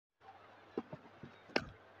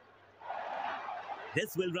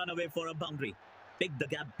This will run away for a boundary. Pick the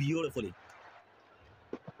gap beautifully.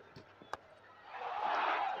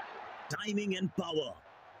 Timing and power.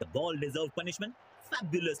 The ball deserved punishment.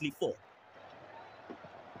 Fabulously for.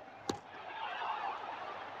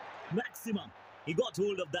 Maximum. He got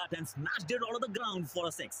hold of that and smashed it out of the ground for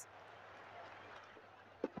a 6.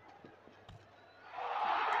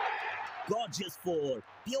 Gorgeous 4.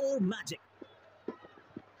 Pure magic.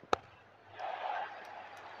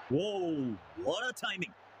 Whoa, what a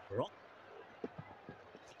timing. Rock.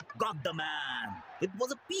 Got the man. It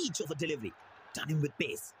was a peach of a delivery. Done him with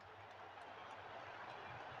pace.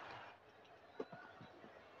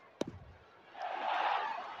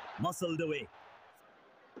 Muscled away.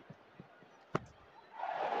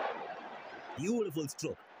 Beautiful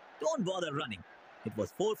stroke. Don't bother running. It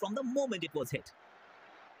was 4 from the moment it was hit.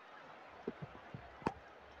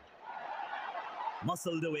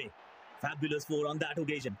 Muscled away. Fabulous 4 on that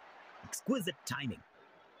occasion. Exquisite timing.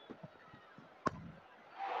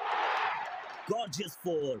 Gorgeous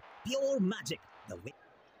 4. Pure magic. The way.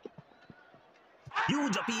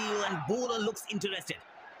 Huge appeal and bowler looks interested.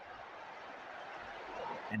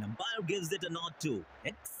 And umpire gives it a nod too.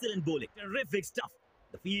 Excellent bowling. Terrific stuff.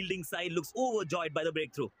 The fielding side looks overjoyed by the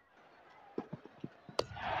breakthrough.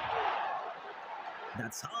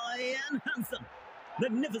 That's high and handsome.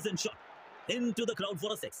 Magnificent shot. Into the crowd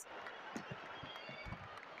for a 6.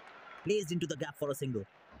 Placed into the gap for a single.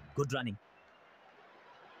 Good running.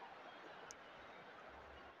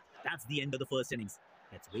 That's the end of the first innings.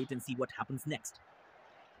 Let's wait and see what happens next.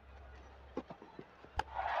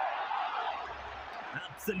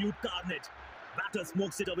 Absolute carnage. Batter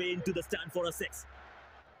smokes it away into the stand for a 6.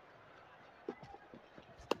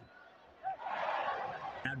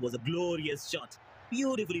 That was a glorious shot.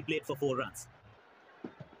 Beautifully played for 4 runs.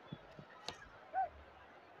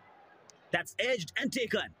 That's edged and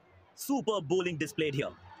taken. Superb bowling displayed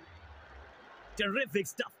here. Terrific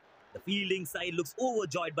stuff. The fielding side looks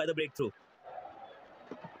overjoyed by the breakthrough.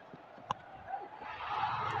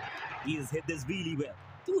 He's hit this really well.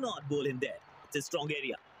 Do not bowl him there. It's a strong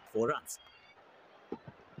area. 4 runs.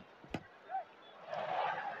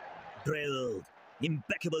 Drilled.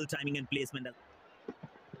 Impeccable timing and placement.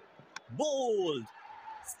 Bowled.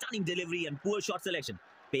 Stunning delivery and poor shot selection.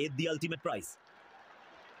 Paid the ultimate price.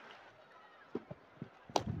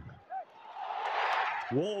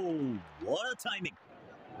 Whoa, what a timing.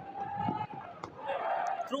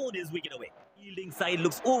 Thrown his wicket away. Fielding side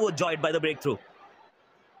looks overjoyed by the breakthrough.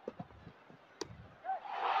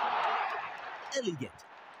 Elegant.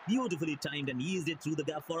 Beautifully timed and eased it through the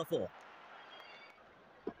gap for a 4.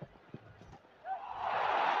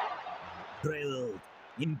 Drilled.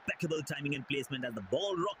 Impeccable timing and placement as the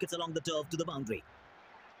ball rockets along the turf to the boundary.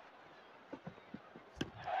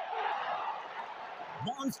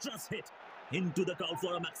 Monstrous hit. Into the crowd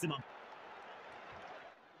for a maximum.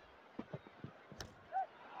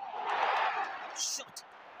 Shot.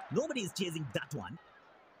 Nobody's chasing that one.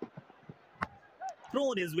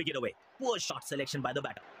 Thrown his wicket away. Poor shot selection by the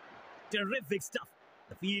batter. Terrific stuff.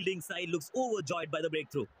 The fielding side looks overjoyed by the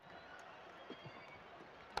breakthrough.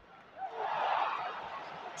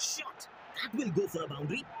 Shot. That will go for a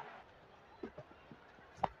boundary.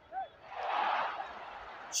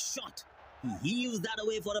 Shot. He heaves that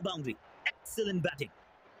away for a boundary. Excellent batting.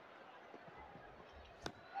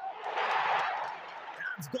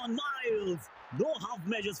 That's gone miles. No half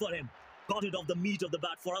measures for him. Got it off the meat of the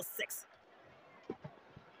bat for a 6.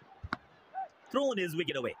 Thrown his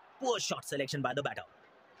wicket away. Poor shot selection by the batter.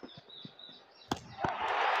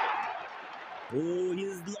 Oh,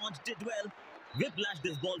 he's launched it well. Whiplashed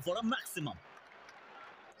this ball for a maximum.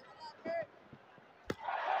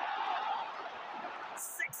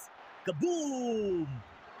 6. Kaboom!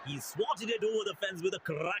 He swatted it over the fence with a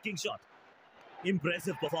cracking shot.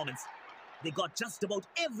 Impressive performance. They got just about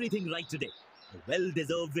everything right today. A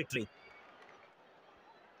well-deserved victory.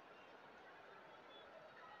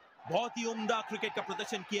 बहुत ही उम्दा cricket का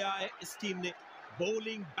प्रदर्शन किया है इस team ने.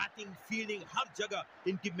 Bowling, batting, fielding हर जगह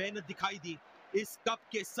इनकी मेहनत दिखाई दी. इस कप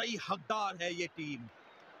के सही हकदार है ये टीम.